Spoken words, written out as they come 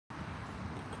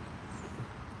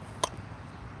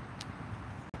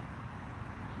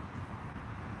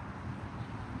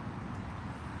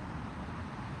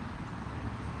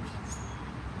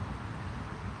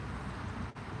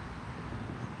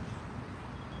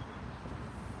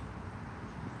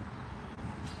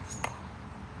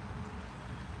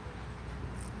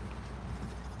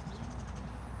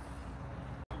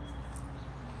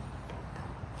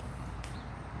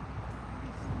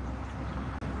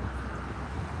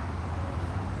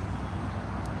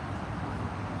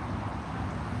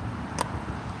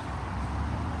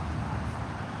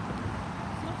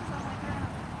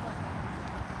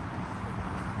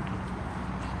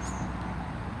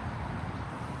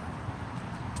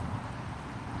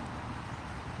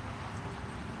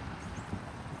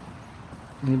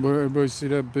Everybody see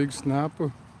that big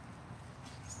snapper?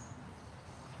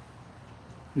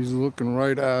 He's looking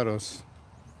right at us.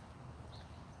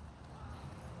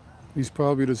 He's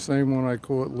probably the same one I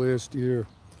caught last year.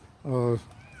 There's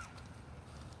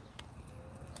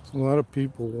a lot of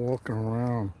people walking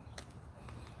around.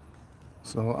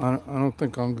 So I don't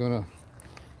think I'm gonna.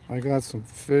 I got some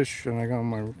fish and I got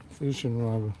my fishing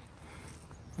rod.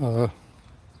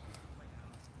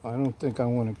 I don't think I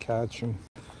want to catch him.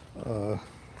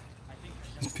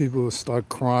 These people will start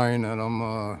crying and I'm,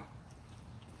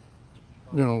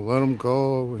 let them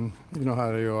go, and you know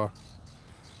how they are.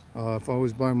 If I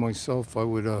was by myself, I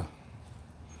would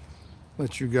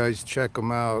let you guys check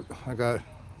them out. I got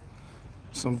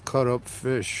some cut up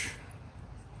fish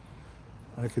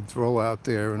I could throw out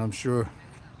there, and I'm sure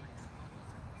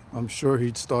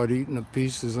he'd start eating the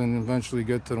pieces and eventually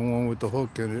get to the one with the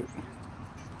hook in it.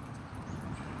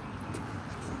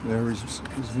 There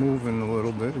he's moving a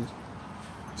little bit.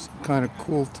 It's kind of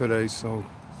cool today, so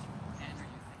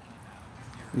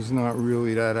he's not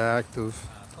really that active.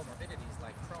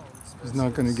 He's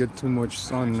not going to get too much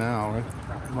sun now. It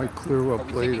might clear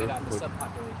up later,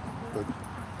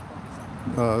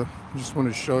 but I just want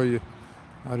to show you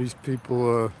how these people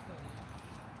are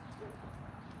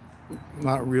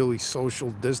not really social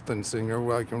distancing. They're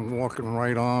like walking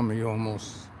right on me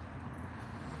almost.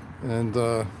 And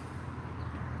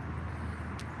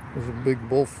there's a big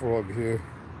bullfrog here.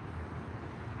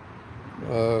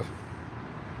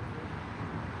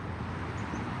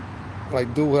 I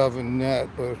do have a net,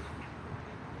 but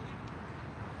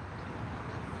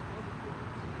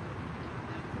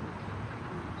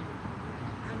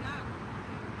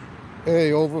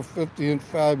hey, over 50 and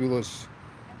fabulous.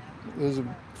 There's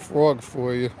a frog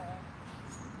for you.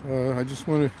 I just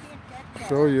want to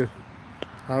show you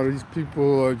how these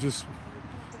people are just.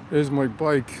 There's my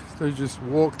bike. They're just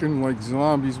walking like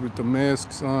zombies with the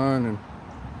masks on, and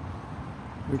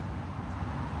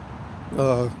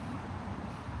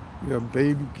yeah,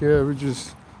 baby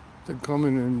carriages. They're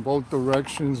coming in both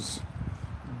directions.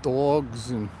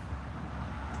 Dogs and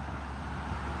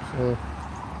so.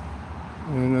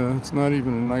 And it's not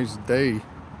even a nice day.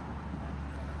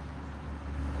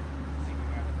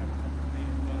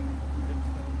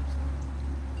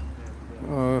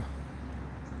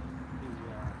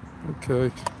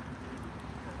 Okay.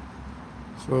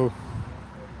 So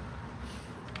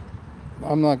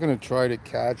I'm not gonna try to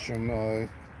catch him.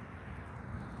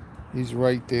 He's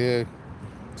right there.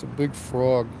 It's a big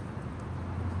frog.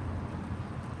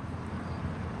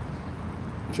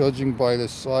 Judging by the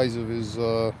size of his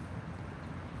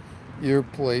ear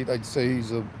plate, I'd say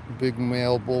he's a big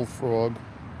male bullfrog,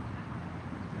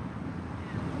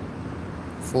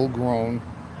 full grown.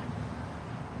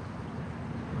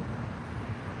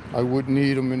 I wouldn't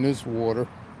eat him in this water.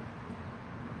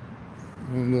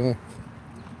 And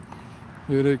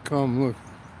here they come, look.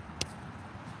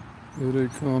 Here they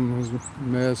come, there's a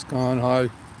mask on. Hi.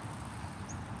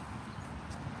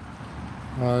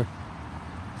 Hi.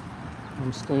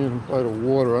 I'm staying by the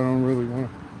water. I don't really want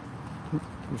to.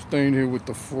 I'm staying here with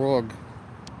the frog.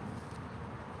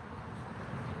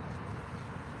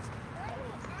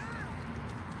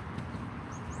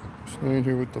 Staying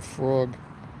here with the frog.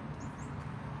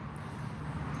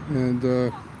 And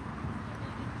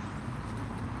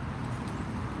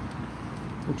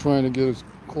I'm trying to get as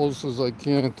close as I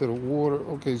can to the water.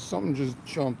 Okay, something just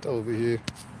jumped over here.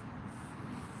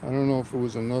 I don't know if it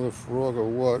was another frog or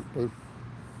what, but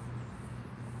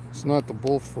it's not the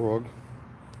bullfrog.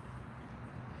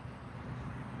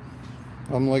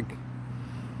 I'm like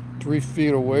 3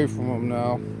 feet away from him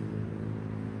now.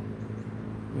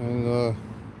 And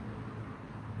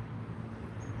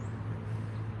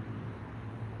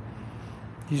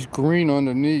he's green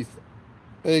underneath.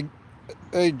 Hey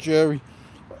Jerry.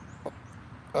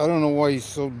 I don't know why he's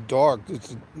so dark.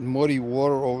 It's muddy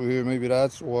water over here. Maybe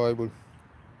that's why, but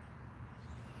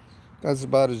that's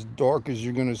about as dark as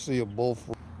you're gonna see a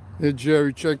bullfrog. Hey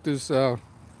Jerry, check this out.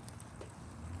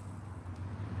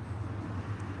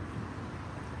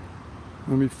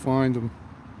 Let me find him.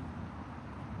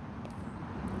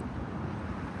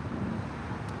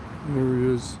 There he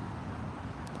is.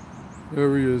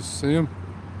 There he is. See him?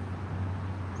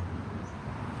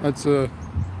 That's a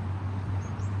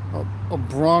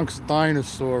Bronx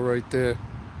dinosaur right there.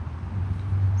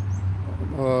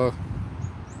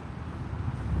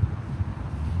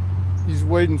 He's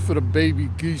waiting for the baby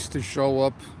geese to show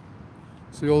up.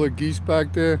 See all the geese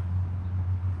back there?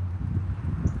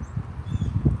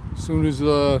 Soon as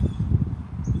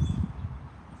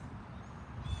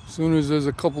there's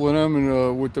a couple of them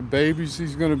and with the babies,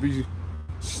 he's gonna be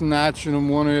snatching them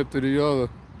one after the other.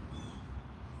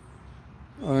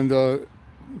 and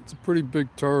it's a pretty big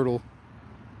turtle.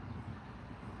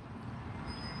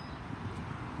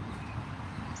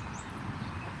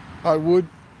 I would,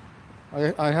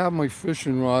 I have my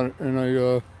fishing rod, and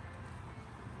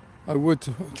I would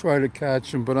try to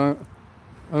catch him, but I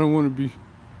don't want to be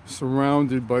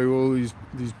surrounded by all these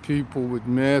people with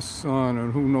masks on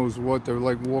and who knows what. They're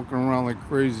like walking around like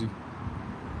crazy.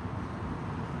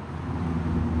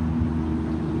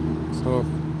 So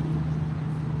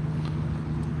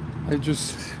I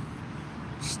just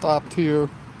stopped here.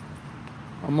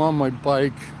 I'm on my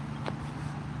bike.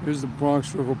 Here's the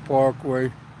Bronx River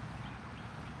Parkway.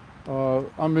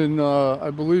 I'm in, I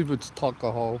believe it's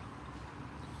Tuckahoe.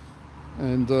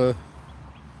 And this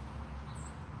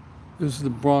is the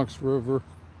Bronx River.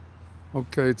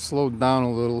 Okay, it slowed down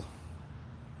a little.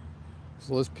 There's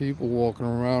less people walking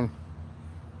around.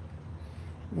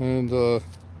 And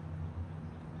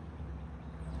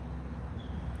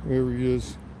there he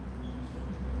is.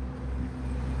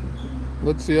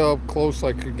 Let's see how close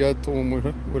I could get to him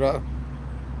without.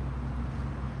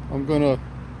 I'm gonna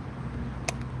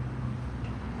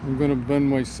bend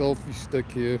my selfie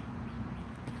stick here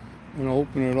and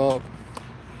open it up.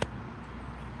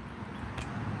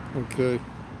 Okay.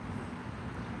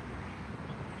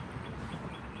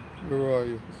 Where are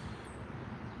you?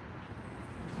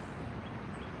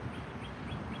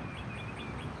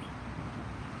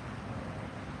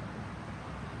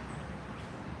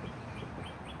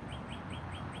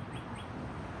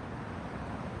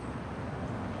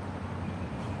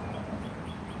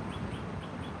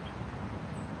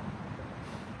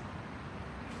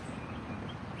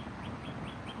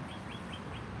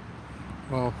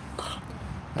 Well,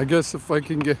 I guess if I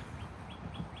can get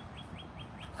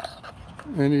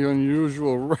any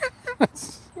unusual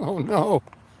rats. Oh no.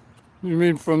 You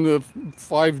mean from the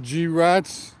 5G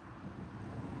rats?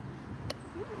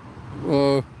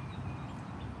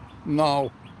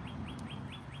 No.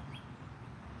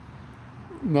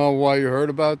 No, why, you heard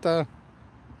about that?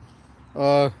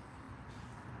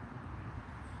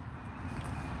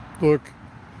 Look,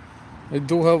 I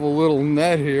do have a little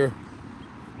net here.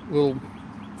 Little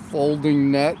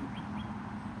folding net.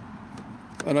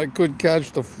 And I could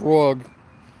catch the frog.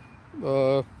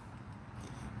 I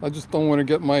just don't want to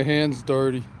get my hands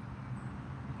dirty.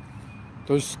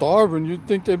 They're starving. You'd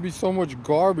think there'd be so much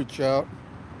garbage out.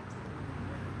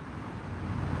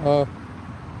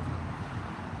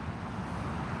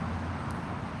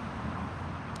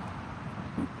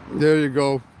 There you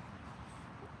go.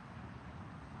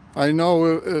 I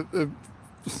know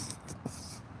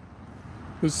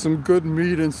there's some good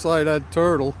meat inside that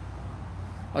turtle.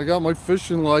 I got my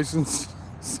fishing license,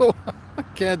 so I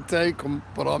can't take them,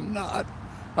 but I'm not.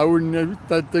 I wouldn't eat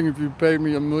that thing if you paid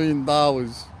me $1 million.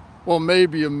 Well,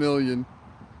 maybe $1 million.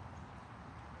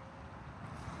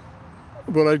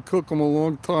 But I'd cook them a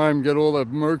long time, get all that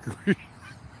mercury.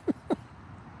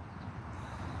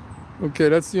 Okay,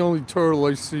 that's the only turtle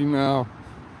I see now.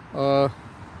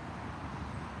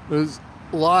 There's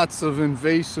lots of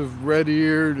invasive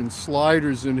red-eared and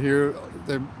sliders in here.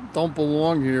 They don't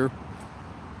belong here.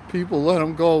 People let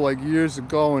them go like years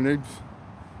ago, and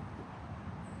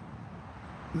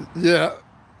yeah,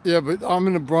 but I'm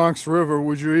in the Bronx River.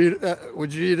 Would you eat it?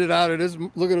 Would you eat it out of this?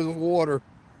 Look at his water.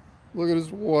 Look at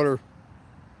his water.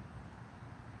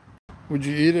 Would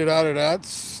you eat it out of that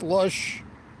slush?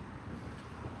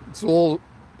 It's all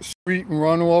street and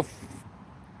runoff.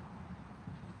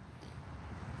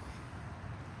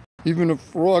 Even the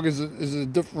frog is a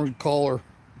different color.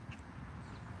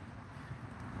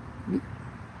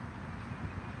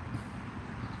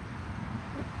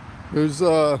 There's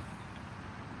a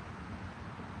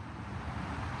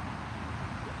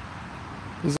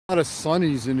lot of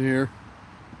sunnies in here.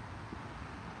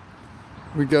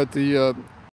 We got the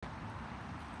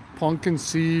pumpkin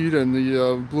seed and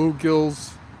the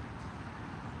bluegills.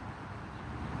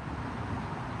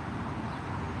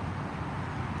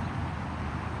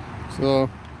 So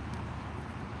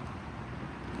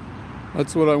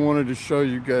that's what I wanted to show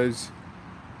you guys.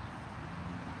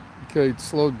 Okay, it's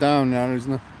slowed down now. There's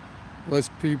less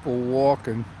people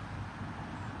walking.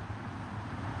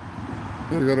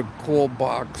 I got a call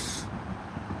box.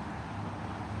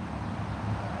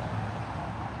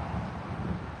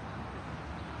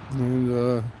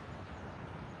 And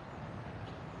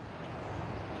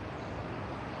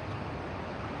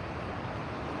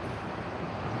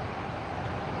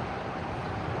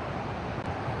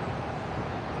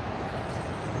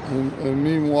and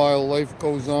meanwhile, life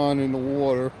goes on in the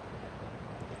water.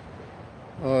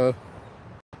 The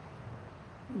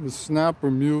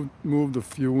snapper moved a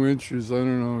few inches. I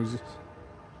don't know.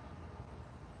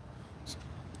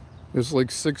 It's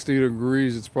like 60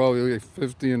 degrees. It's probably like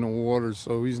 50 in the water,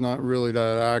 so he's not really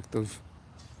that active.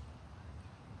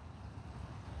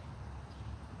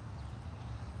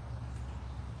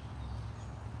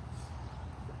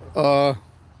 Uh,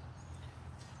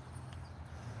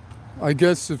 I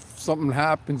guess if something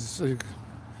happens, like,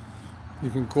 you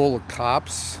can call the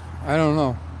cops. I don't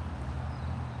know.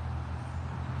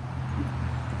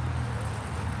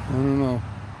 I don't know.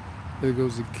 There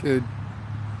goes the kid.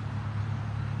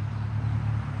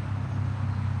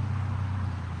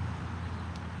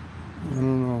 I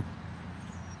don't know.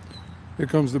 Here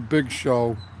comes the big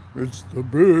show. It's the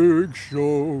big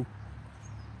show.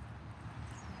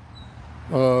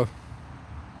 Uh,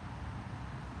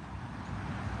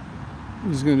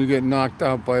 he's gonna get knocked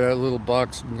out by that little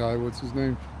boxing guy. What's his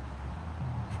name?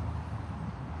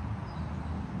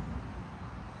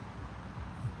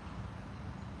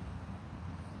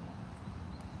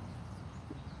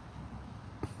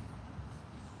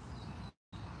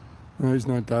 No, he's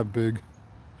not that big.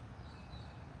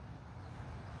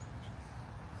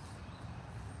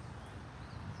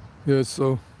 Yeah,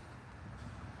 so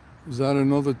is that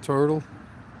another turtle?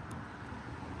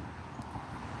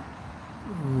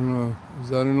 I don't know. Is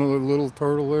that another little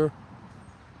turtle there?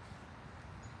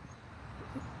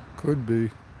 Could be.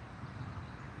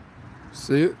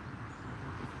 See it?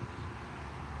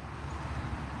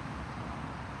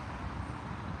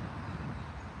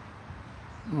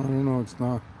 I don't know, it's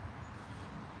not.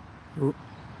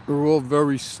 They're all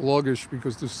very sluggish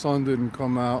because the sun didn't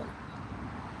come out.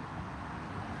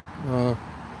 Uh,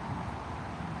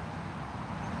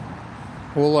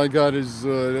 all I got is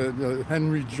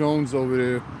Henry Jones over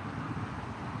there.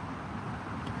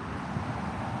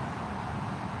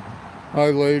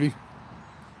 Hi, lady.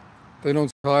 They don't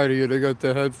say hi to you. They got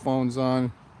their headphones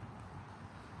on.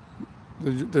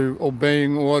 They're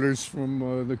obeying orders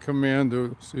from the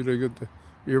commander. See, they got the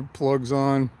earplugs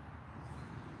on.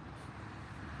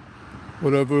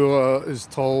 Whatever is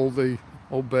told, they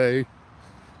obey.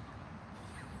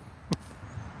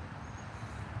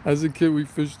 As a kid, we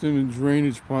fished in a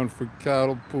drainage pond for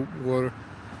cattle poop water.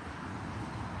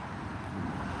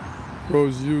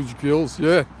 Grows huge gills.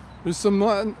 Yeah, there's some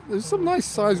nice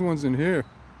sized ones in here.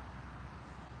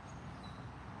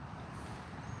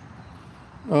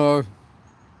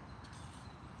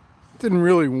 Didn't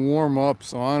really warm up,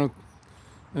 so I don't.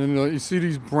 And you see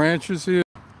these branches here?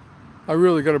 I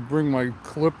really got to bring my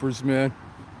clippers, man.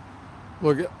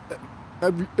 Look,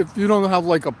 if you don't have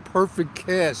like a perfect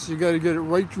cast, you got to get it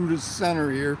right through the center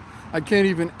here. I can't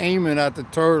even aim it at the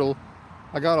turtle.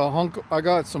 I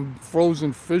got some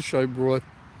frozen fish I brought,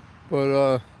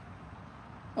 but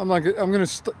I'm gonna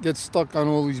get stuck on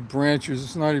all these branches.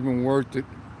 It's not even worth it.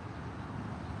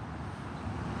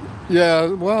 Yeah,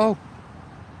 well,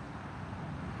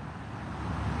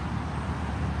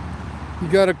 you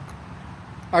gotta.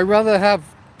 I'd rather have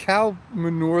cow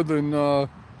manure than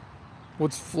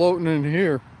what's floating in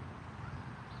here.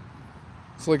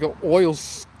 It's like an oil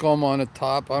scum on the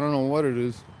top. I don't know what it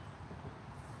is.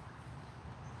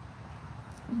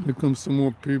 Here comes some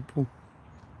more people.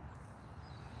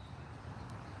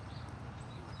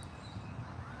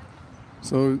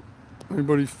 So,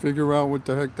 anybody figure out what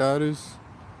the heck that is?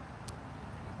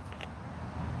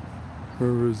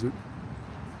 Where is it?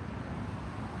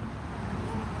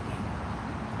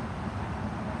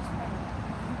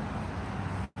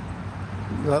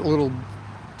 That little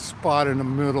spot in the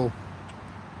middle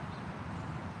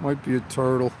might be a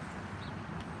turtle.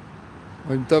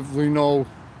 I definitely know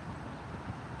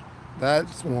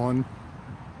that's one.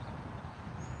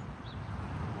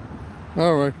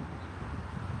 All right.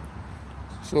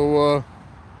 So,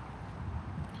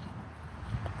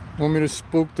 want me to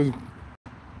spook the...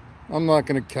 I'm not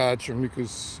going to catch him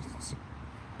because it's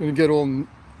going to get all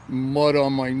mud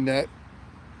on my net.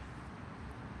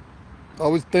 I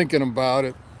was thinking about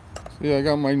it. See, I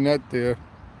got my net there.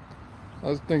 I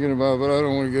was thinking about it, but I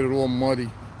don't want to get it all muddy.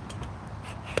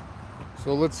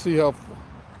 So let's see how...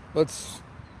 Let's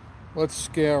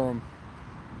scare him.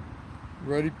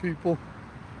 Ready, people?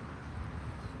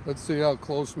 Let's see how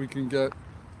close we can get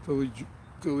till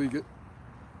he get...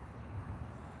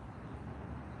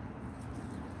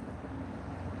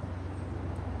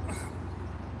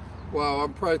 Wow,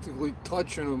 I'm practically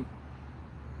touching him.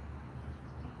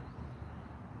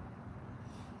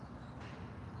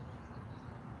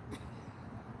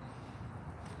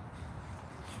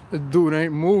 The dude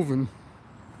ain't moving.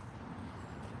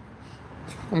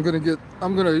 I'm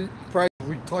gonna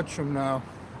practically touch him now.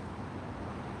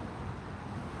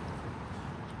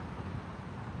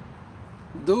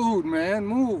 Dude, man,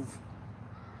 move.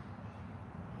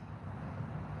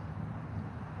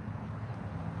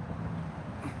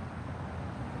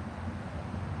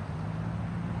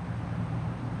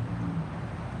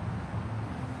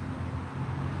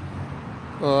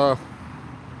 Uh,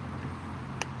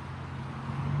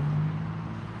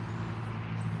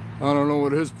 I don't know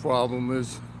what his problem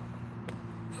is.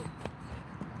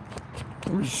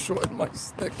 Let me shorten my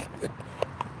stick.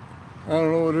 I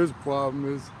don't know what his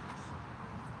problem is.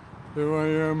 Here I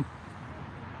am.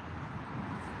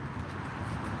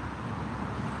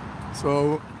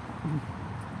 So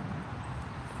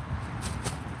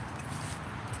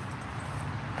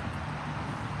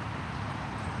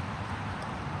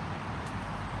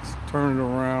let's turn it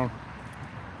around.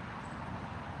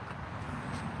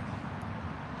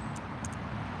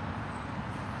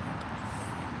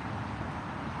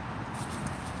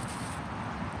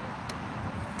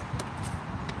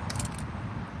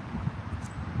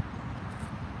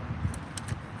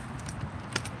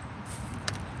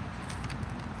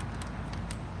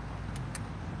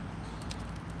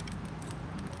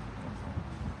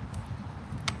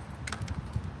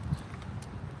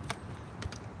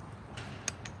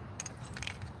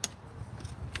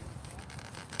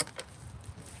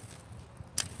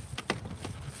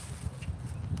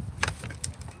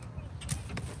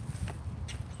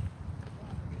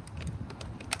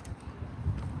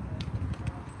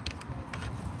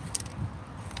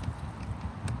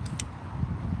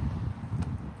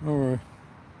 All right.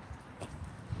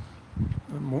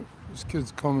 This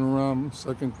kid's coming around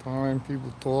second time,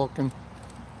 people talking.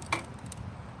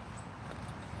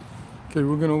 Okay,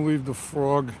 we're gonna leave the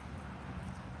frog,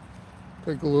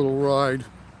 take a little ride,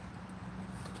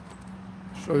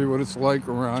 show you what it's like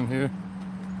around here.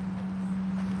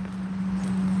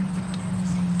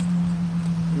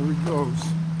 Here he goes.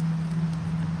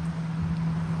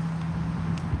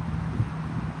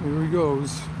 Here he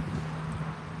goes.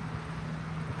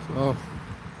 So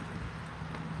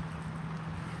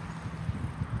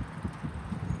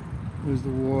here's the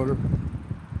water.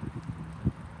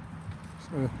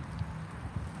 So,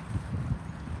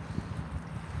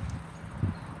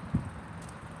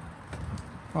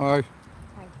 hi. Hi.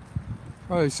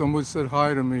 Hi, someone said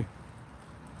hi to me.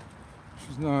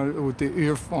 She's not with the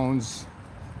earphones.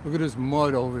 Look at this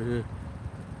mud over here.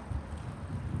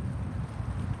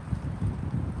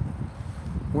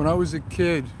 When I was a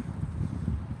kid,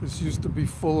 this used to be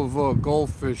full of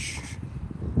goldfish.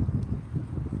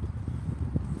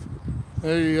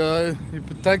 Hey, you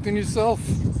protecting yourself?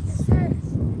 Yes, sir.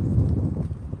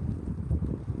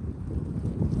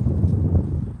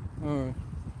 Alright.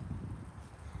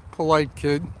 Polite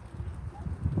kid.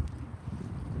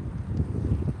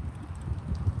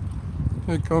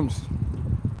 Here it comes.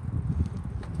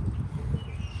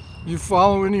 You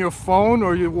following your phone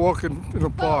or you walking in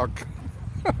the park?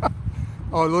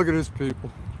 Oh, look at this,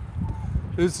 people.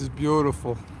 This is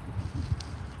beautiful.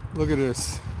 Look at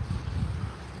this.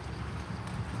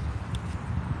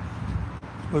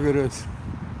 Look at this.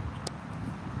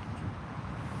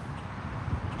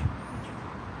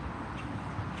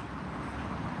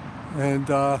 And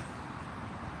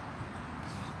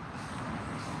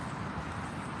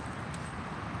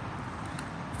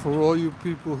for all you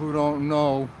people who don't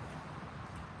know,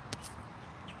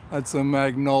 that's a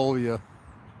magnolia.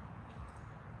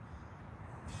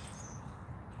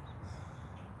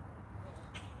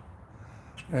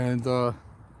 And you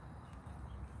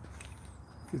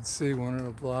can see one of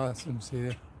the blossoms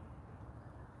here.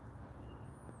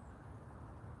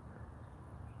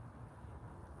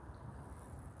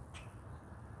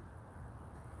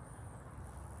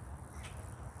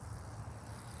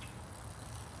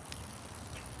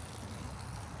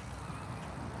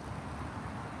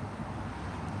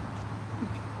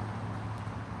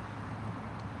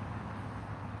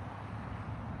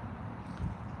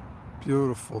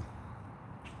 Beautiful.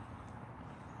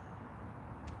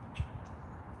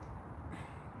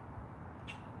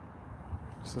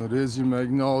 So there's your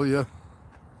magnolia.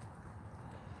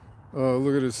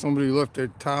 Look at this. Somebody left their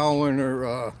towel in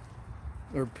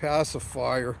their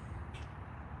pacifier.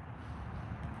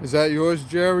 Is that yours,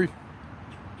 Jerry?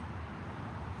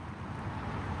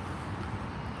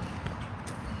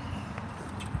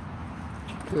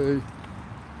 Okay.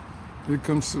 Here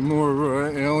comes some more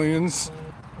aliens.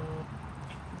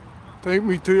 Take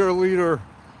me to your leader.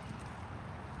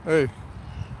 Hey.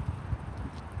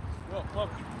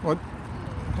 What?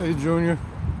 Hey, Junior.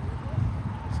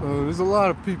 So there's a lot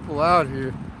of people out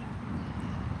here.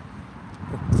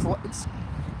 It's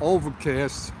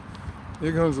overcast.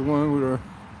 Here comes the one with her.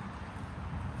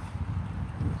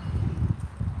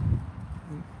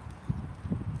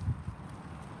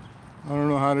 I don't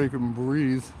know how they can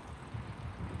breathe.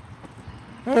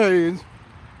 Hey,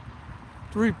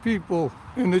 3 people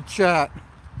in the chat.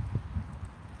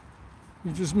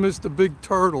 You just missed the big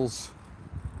turtles.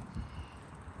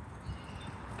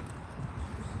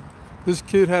 This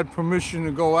kid had permission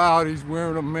to go out. He's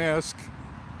wearing a mask.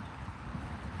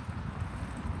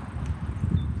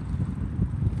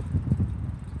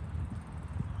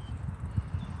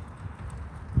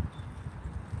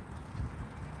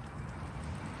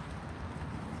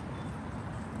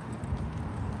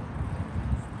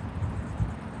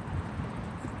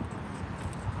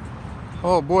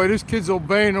 Oh boy, this kid's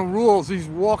obeying the rules. He's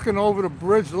walking over the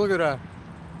bridge. Look at that.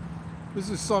 This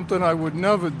is something I would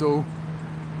never do.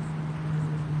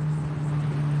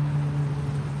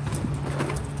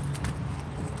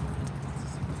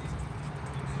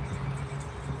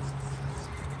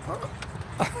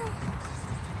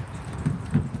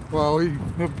 Well, he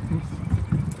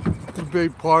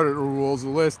obeyed part of the rules. The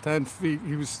last 10 feet,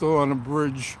 he was still on the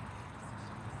bridge.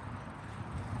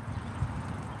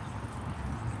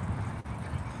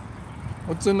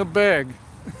 What's in the bag?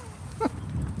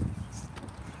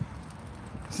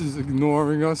 This is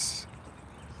ignoring us.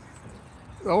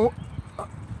 Oh,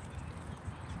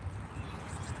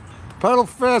 pedal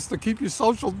faster, keep your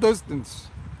social distance.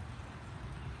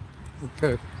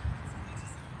 Okay.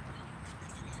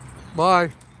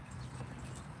 Bye.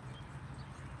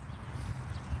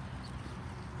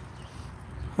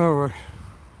 All right.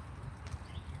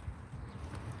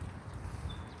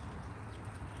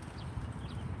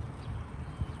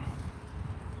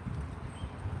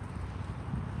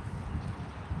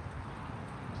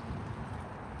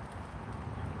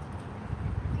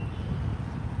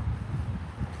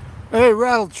 Hey,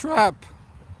 Rattle Trap.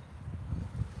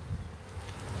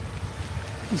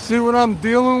 You see what I'm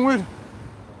dealing with?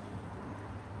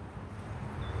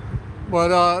 But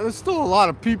there's still a lot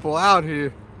of people out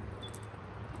here.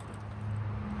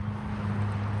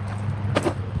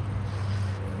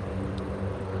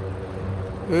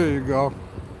 There you go.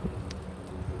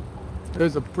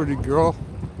 There's a pretty girl.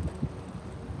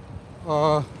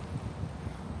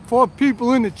 4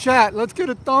 people in the chat. Let's get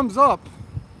a thumbs up.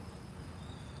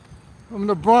 I'm in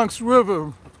the Bronx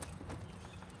River.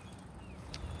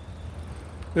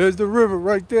 There's the river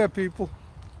right there, people.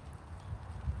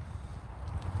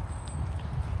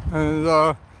 And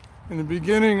in the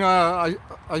beginning, I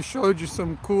showed you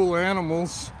some cool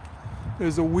animals.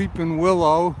 There's a weeping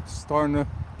willow, starting to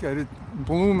get it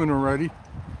blooming already.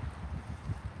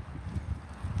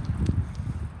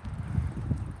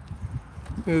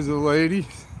 There's a lady.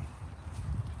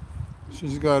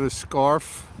 She's got a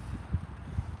scarf.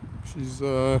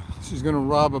 She's gonna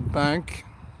rob a bank.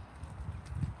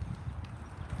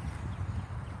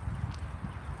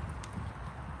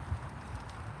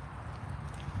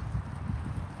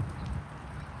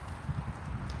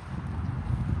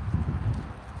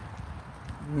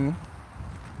 Yeah.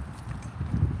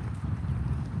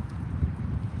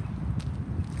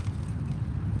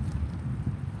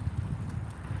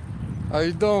 How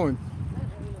you doing?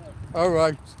 All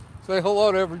right. Say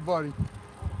hello to everybody.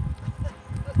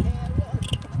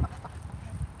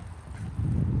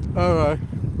 All right.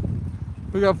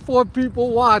 We got 4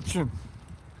 people watching.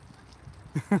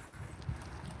 All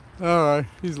right.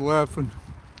 He's laughing.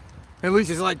 At least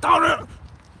he's like, don't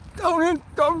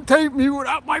tape me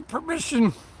without my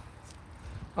permission.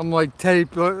 I'm like,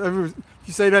 tape? You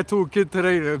say that to a kid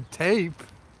today, to tape?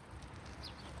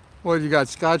 What, you got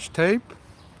Scotch tape?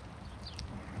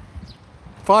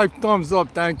 5 thumbs up,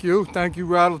 thank you. Thank you,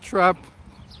 Rattle Trap.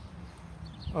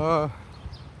 Where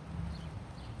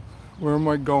am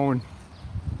I going?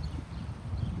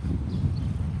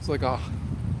 It's like a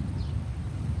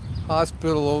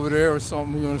hospital over there or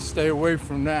something. We're gonna stay away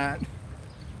from that.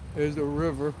 There's the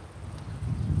river.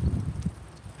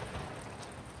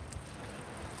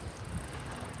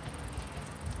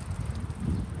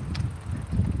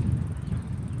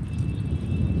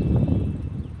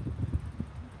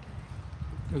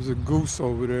 There's a goose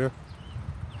over there.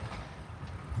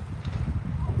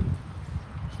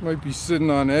 She might be sitting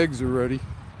on eggs already.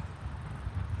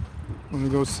 Wanna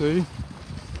go see?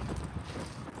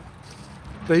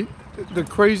 The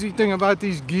crazy thing about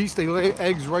these geese, they lay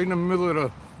eggs right in the middle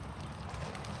of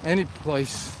any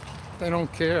place. They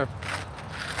don't care.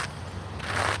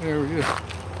 There we go.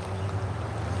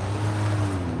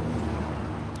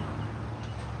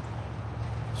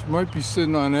 She might be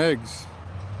sitting on eggs.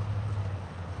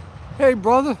 Hey,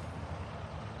 brother.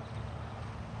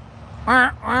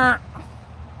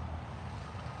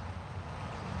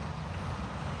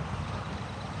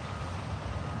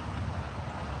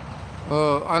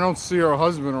 I don't see her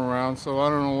husband around, so I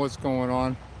don't know what's going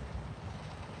on.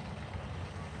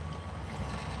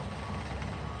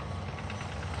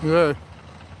 Yeah.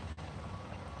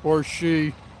 Or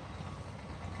she.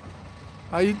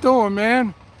 How you doing,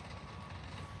 man?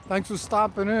 Thanks for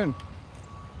stopping in.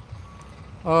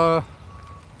 Uh,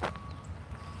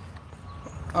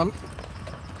 I'm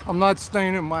I'm not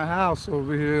staying in my house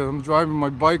over here. I'm driving my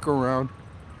bike around.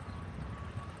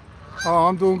 Oh,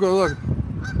 I'm doing good. Look.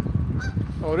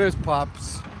 Oh, there's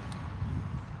Pops.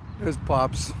 There's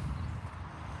Pops.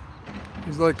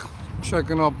 He's like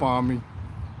checking up on me.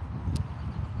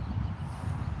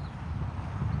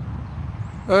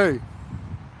 Hey.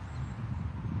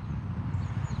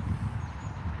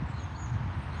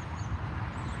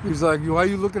 He's like, why are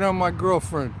you looking at my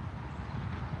girlfriend?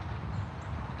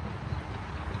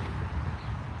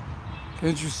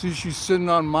 Can't you see she's sitting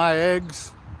on my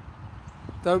eggs?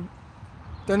 They're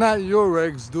not your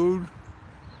eggs, dude.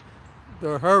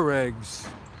 They're her eggs.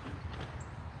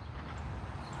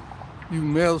 You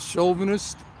male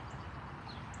chauvinist.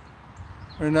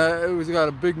 And we got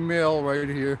a big male right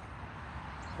here.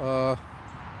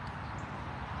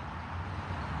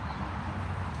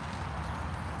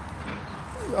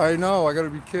 I know, I gotta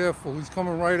be careful. He's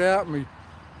coming right at me.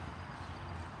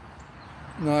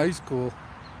 No, he's cool.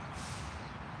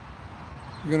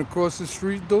 You gonna cross the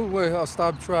street, dude? Wait, I'll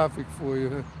stop traffic for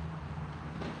you.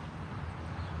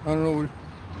 I don't know.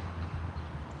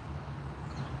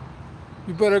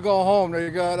 You better go home. They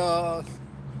got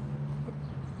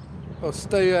a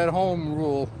stay-at-home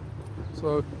rule.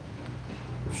 So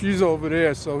she's over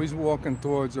there, so he's walking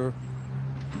towards her.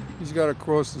 He's got to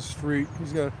cross the street.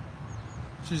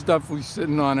 She's definitely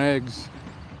sitting on eggs.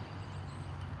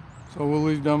 So we'll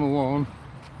leave them alone.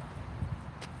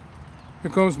 Here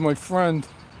comes my friend.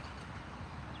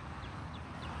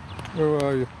 Where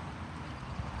are you?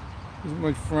 This is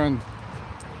my friend.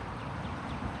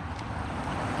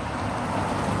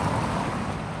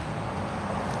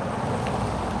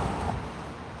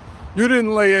 You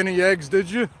didn't lay any eggs, did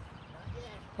you? Not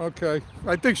yet. Okay.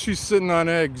 I think she's sitting on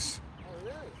eggs. Oh,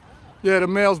 really? Oh. Yeah, the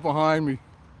male's behind me.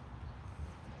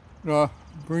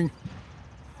 Bring.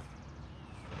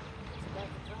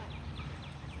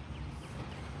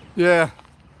 Yeah.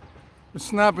 The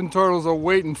snapping turtles are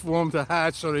waiting for them to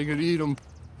hatch so they could eat them.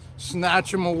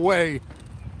 Snatch them away.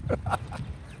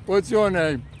 What's your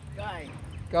name? Guy.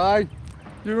 Guy?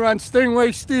 You're on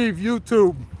Stingray Steve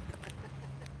YouTube.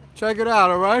 Check it out,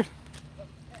 all right?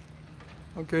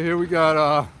 Okay, here we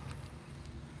got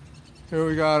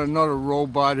another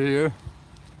robot here.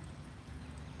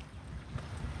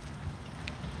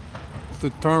 It's the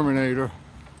Terminator.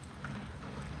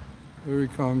 Here he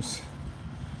comes.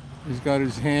 He's got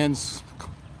his hands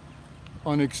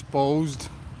unexposed.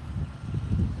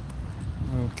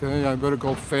 Okay, I better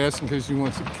go fast in case he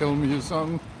wants to kill me or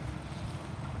something.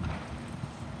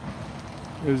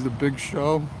 Here's the big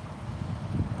show.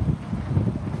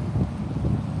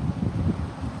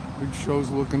 Big Show's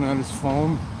looking at his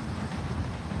phone.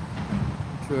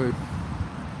 Okay.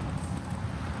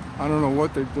 I don't know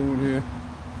what they're doing here.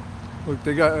 Look,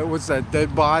 they got, what's that,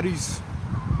 dead bodies?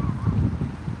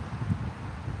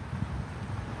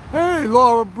 Hey,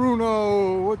 Laura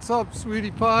Bruno, what's up,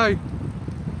 sweetie pie?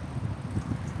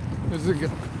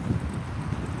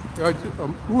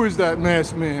 Who is that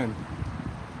masked man?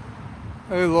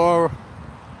 Hey, Laura.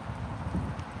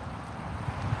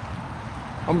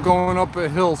 I'm going up a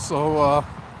hill, so,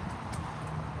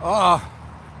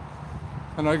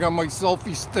 and I got my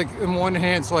selfie stick in one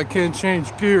hand, so I can't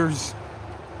change gears.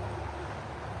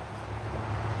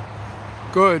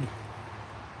 Good.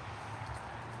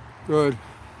 Good.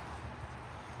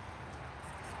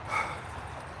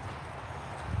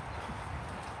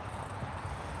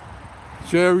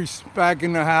 Jerry's back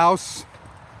in the house.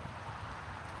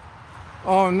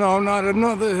 Oh no, not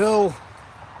another hill.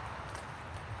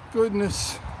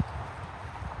 Goodness.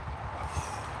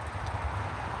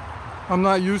 I'm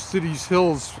not used to these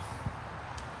hills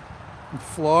in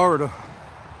Florida.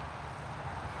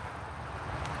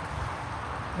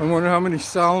 I wonder how many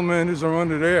salamanders are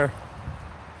under there.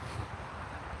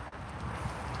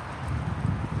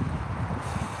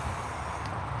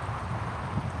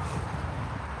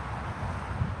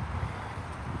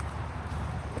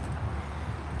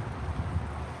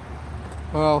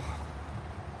 Well,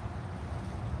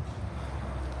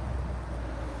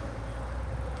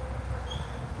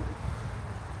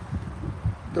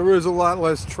 there is a lot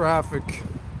less traffic.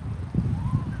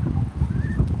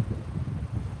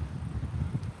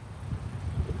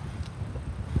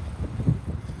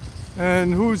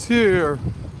 And who's here?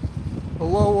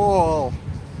 Hello all.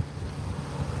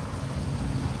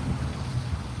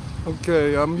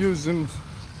 Okay, I'm using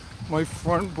my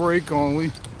front brake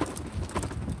only.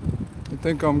 I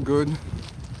think I'm good.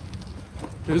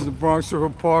 Here's the Bronx River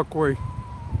Parkway.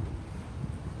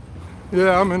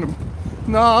 Yeah, I'm in.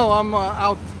 I'm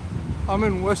out. I'm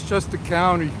in Westchester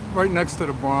County, right next to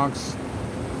the Bronx.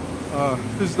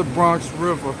 This is the Bronx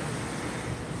River.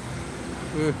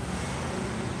 Yeah.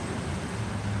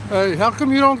 Hey, how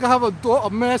come you don't have a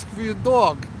mask for your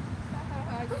dog?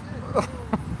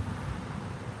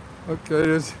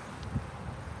 Okay,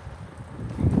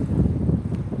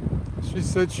 she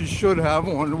said she should have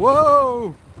one.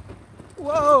 Whoa!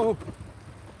 Whoa!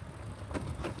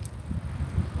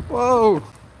 Whoa!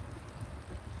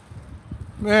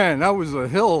 Man, that was a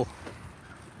hill.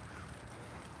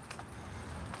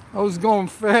 I was going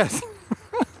fast.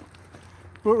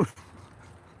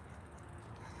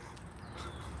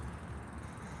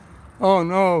 Oh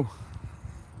no.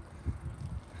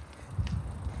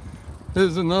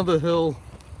 There's another hill.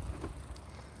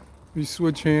 We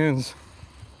switch hands.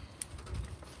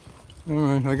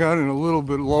 Alright, I got in a little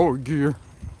bit lower gear.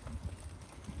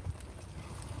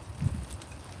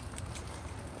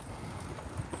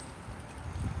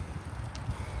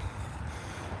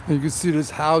 You can see this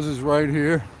houses right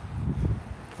here.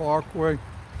 Parkway.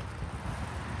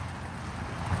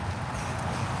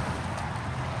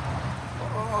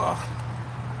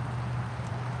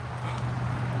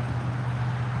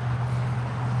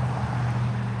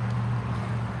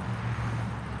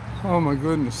 Oh my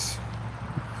goodness.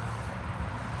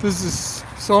 This is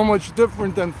so much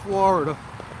different than Florida.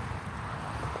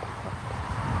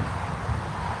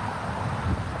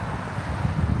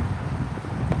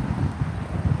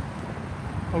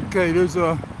 Okay, there's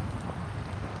a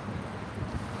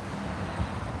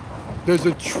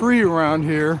tree around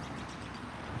here.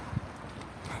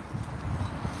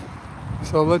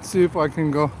 So let's see if I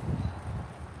can go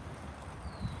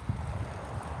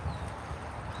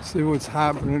see what's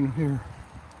happening here.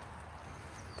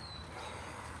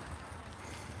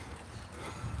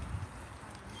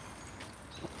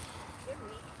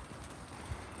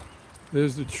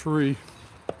 There's the tree.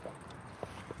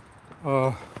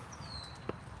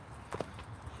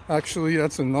 Actually,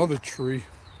 that's another tree.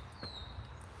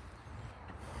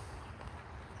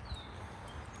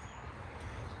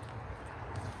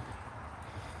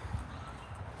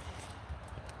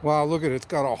 Wow, look at it. It's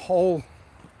got a hole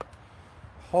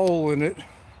in it.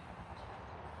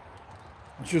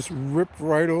 Just ripped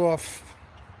right off.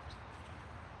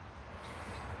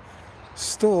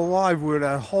 Still alive with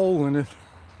that hole in it.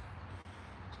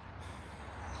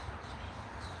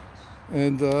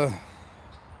 And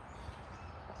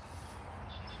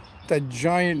that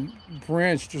giant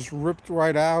branch just ripped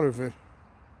right out of it.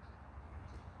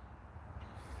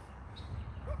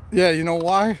 Yeah, you know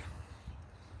why?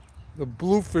 The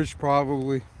bluefish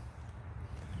probably.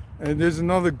 And there's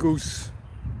another goose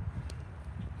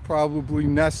probably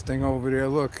nesting over there.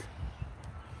 Look.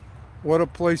 What a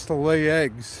place to lay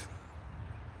eggs.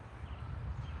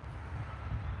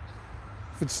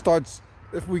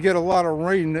 If we get a lot of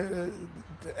rain, the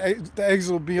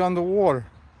eggs will be underwater.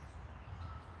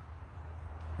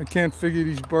 I can't figure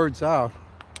these birds out.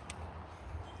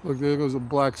 Look, there goes a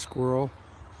black squirrel.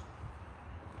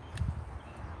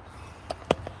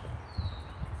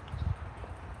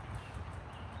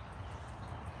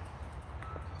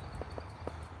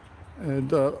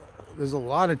 And there's a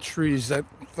lot of trees that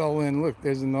fell in. Look,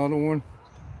 there's another one.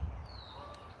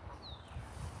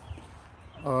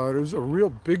 There's a real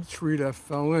big tree that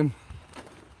fell in.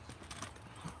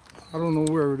 I don't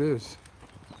know where it is.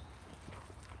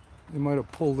 They might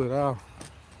have pulled it out.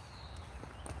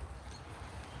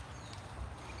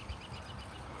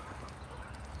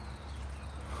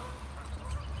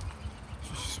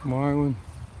 She's smiling.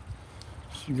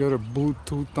 She got her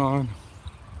Bluetooth on.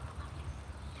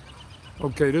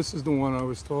 Okay, this is the one I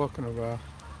was talking about.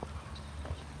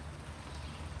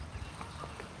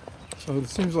 So it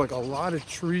seems like a lot of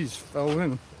trees fell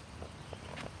in.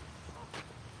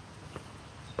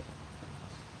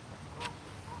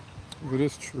 Look at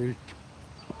this tree.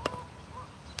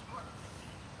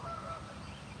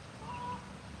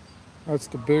 That's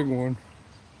the big one.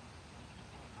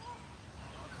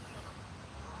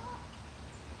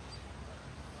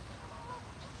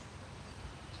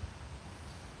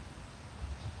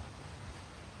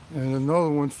 And another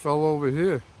one fell over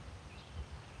here.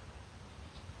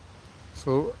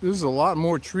 So there's a lot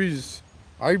more trees.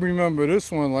 I remember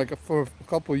this one like for a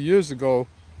couple of years ago,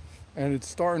 and it's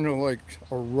starting to like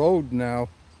erode now.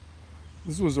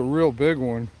 This was a real big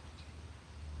one.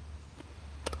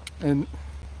 And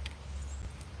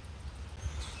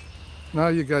now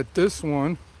you got this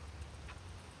one.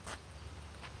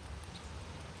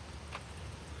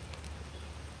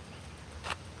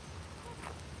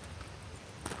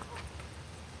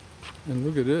 And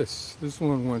look at this. This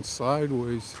one went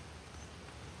sideways.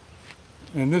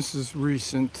 And this is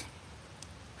recent.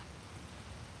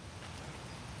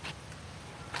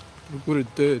 Look what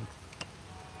it did.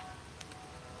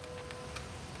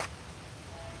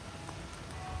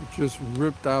 It just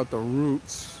ripped out the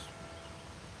roots.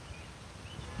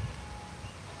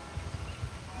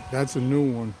 That's a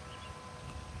new one.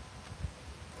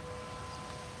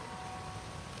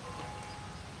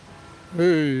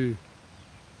 Hey.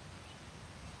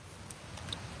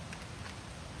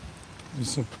 There's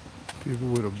some people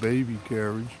with a baby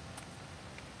carriage.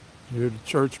 You hear the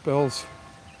church bells?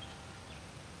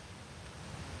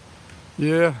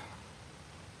 Yeah.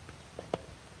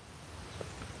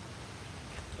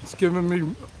 It's giving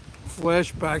me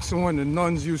flashbacks to when the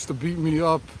nuns used to beat me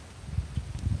up.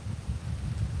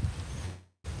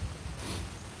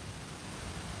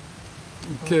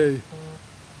 Okay.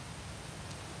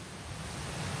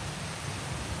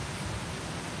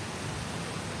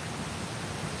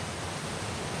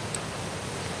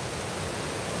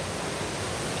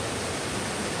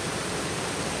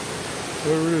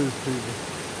 There it is, people.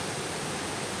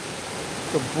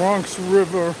 The Bronx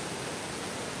River,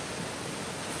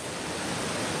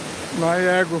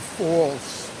 Niagara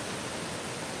Falls.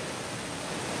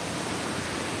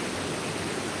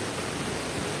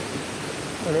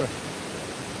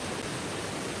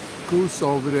 Goose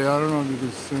over there, I don't know if you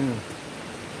can see him.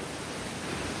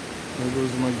 There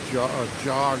goes my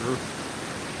jogger.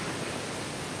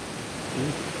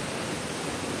 See?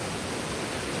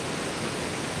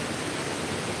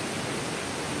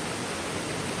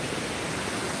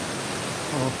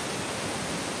 Oh.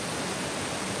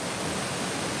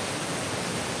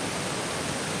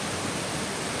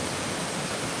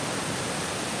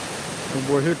 Oh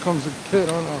boy, here comes a kid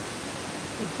on a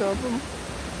top of him.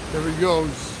 There he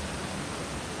goes.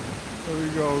 There he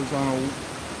goes on a...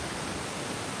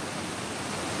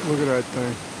 Look at that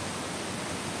thing.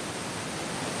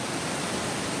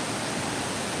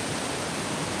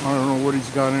 I don't know what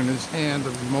he's got in his hand, a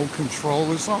remote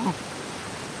control or something.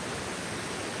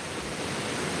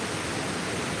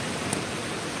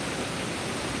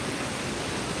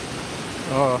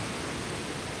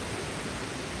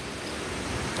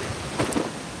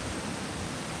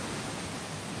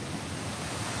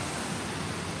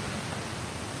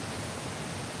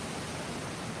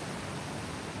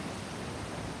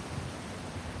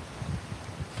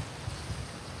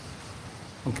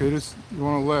 Okay, this, you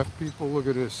want to laugh, people? Look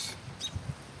at this.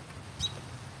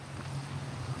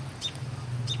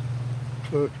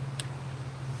 Look.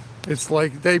 It's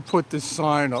like they put the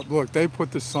sign up. Look, they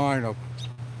put the sign up.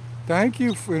 Thank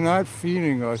you for not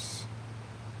feeding us.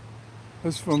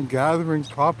 It's from gathering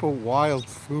proper wild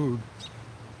food.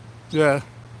 Yeah.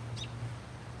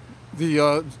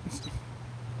 The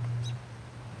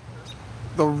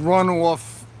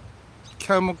runoff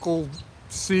chemical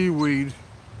seaweed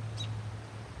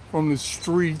from the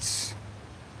streets,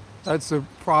 that's the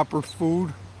proper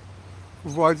food.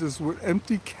 Provides us with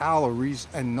empty calories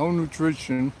and no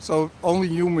nutrition, so only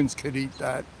humans could eat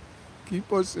that.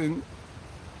 Keep us in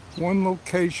one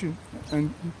location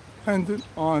and dependent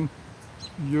on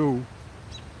you.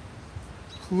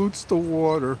 Pollutes the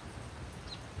water.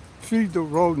 Feed the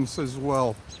rodents as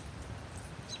well.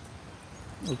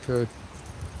 Okay.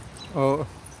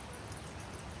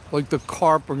 Like the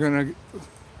carp are gonna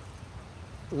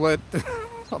let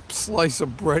a slice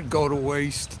of bread go to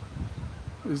waste.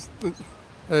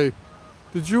 Hey,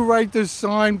 did you write this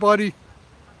sign, buddy?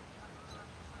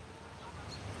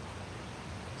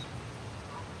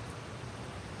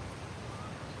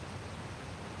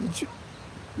 Did you?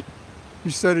 He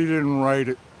said he didn't write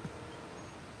it.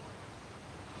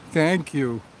 Thank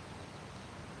you.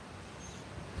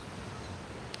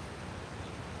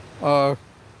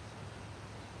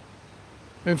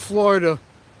 In Florida,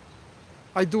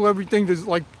 I do everything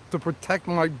to protect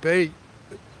my bait.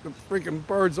 The freaking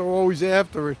birds are always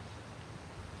after it.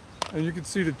 And you can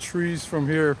see the trees from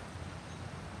here.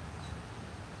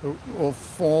 They're all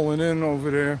falling in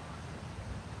over there.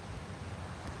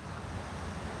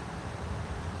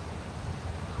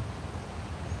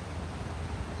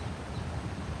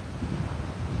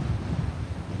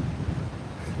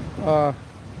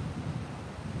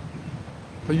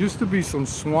 There used to be some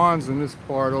swans in this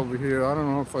part over here. I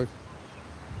don't know if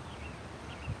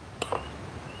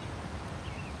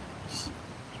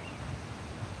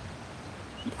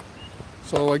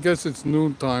So I guess it's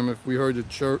noontime if we heard the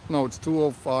chirp. No, it's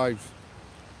 2:05.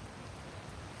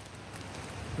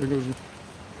 There goes,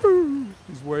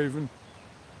 he's waving.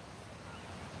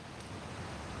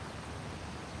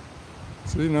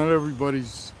 See, not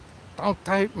everybody's, don't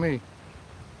type me.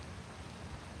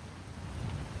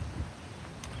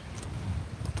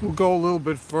 We'll go a little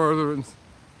bit further and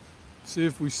see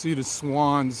if we see the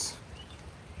swans.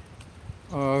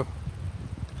 Okay,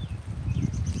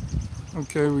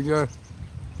 we got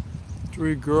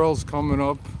 3 girls coming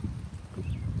up.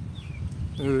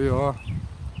 There they are.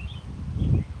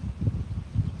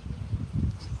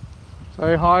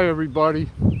 Say hi, everybody.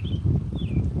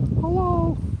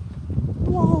 Hello.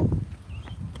 Hello.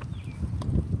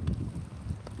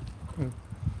 I'm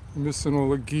missing all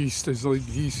the geese. There's like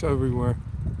geese everywhere.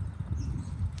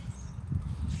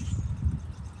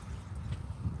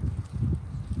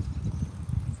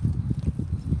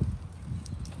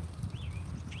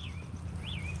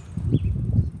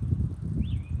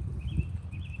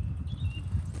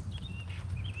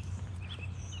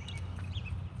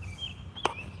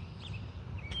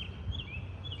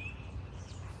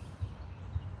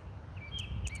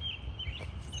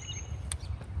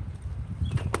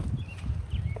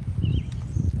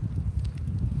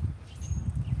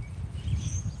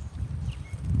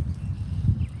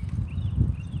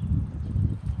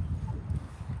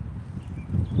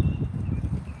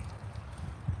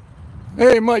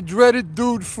 Hey, my dreaded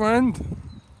dude friend.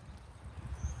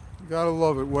 You gotta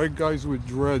love it. White guys with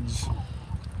dreads.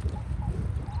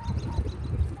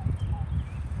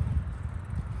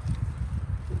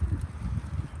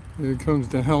 Here comes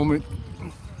the helmet.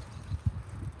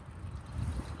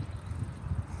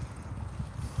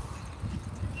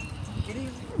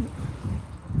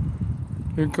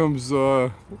 Here comes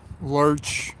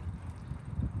Lurch.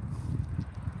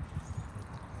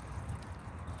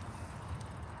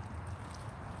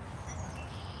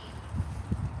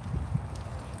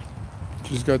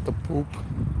 She's got the poop.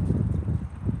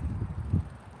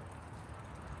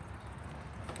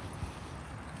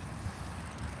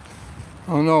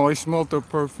 Oh no, I smelled her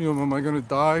perfume. Am I gonna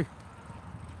die?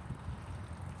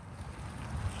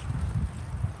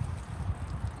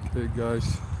 Okay,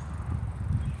 guys.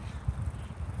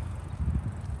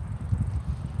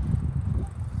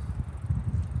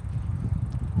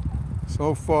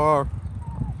 So far,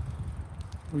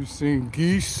 we've seen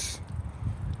geese,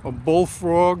 a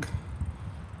bullfrog,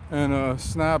 and a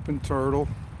snapping turtle.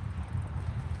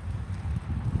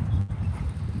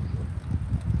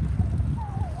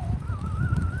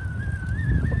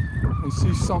 I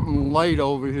see something light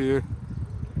over here.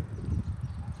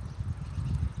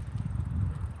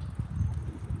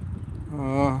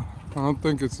 I don't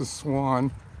think it's a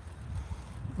swan.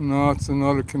 No, it's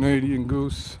another Canadian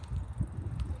goose.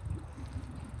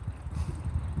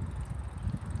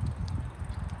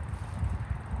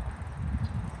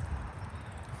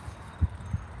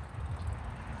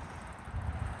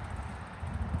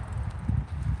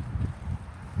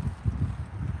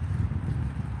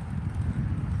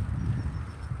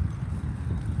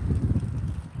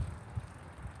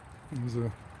 There's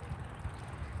a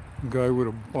guy with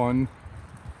a bun.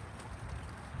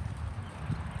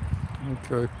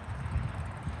 Okay.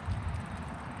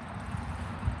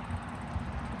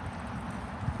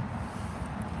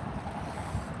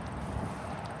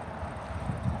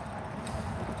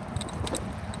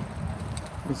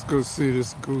 Let's go see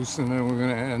this goose and then we're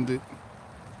gonna end it.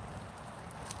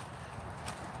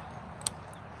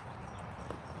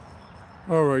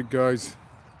 All right, guys.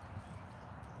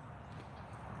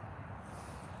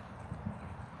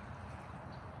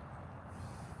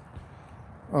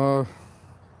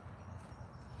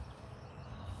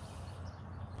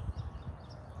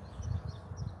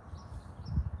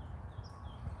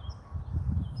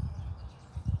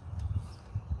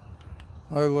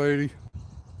 Hi, lady.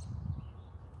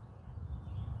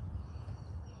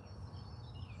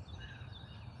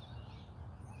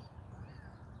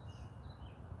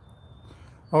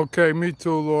 Okay, me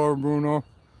too, Laura Bruno.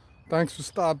 Thanks for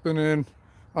stopping in.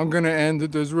 I'm gonna end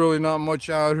it. There's really not much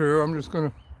out here. I'm just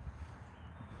gonna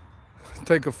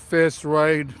take a fast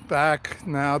ride back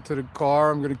now to the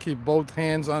car. I'm gonna keep both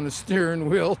hands on the steering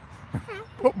wheel.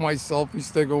 Put my selfie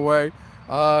stick away.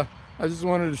 I just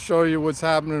wanted to show you what's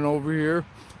happening over here.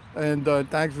 And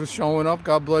thanks for showing up.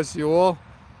 God bless you all.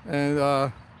 And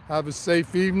have a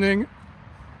safe evening.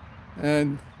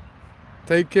 And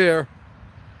take care.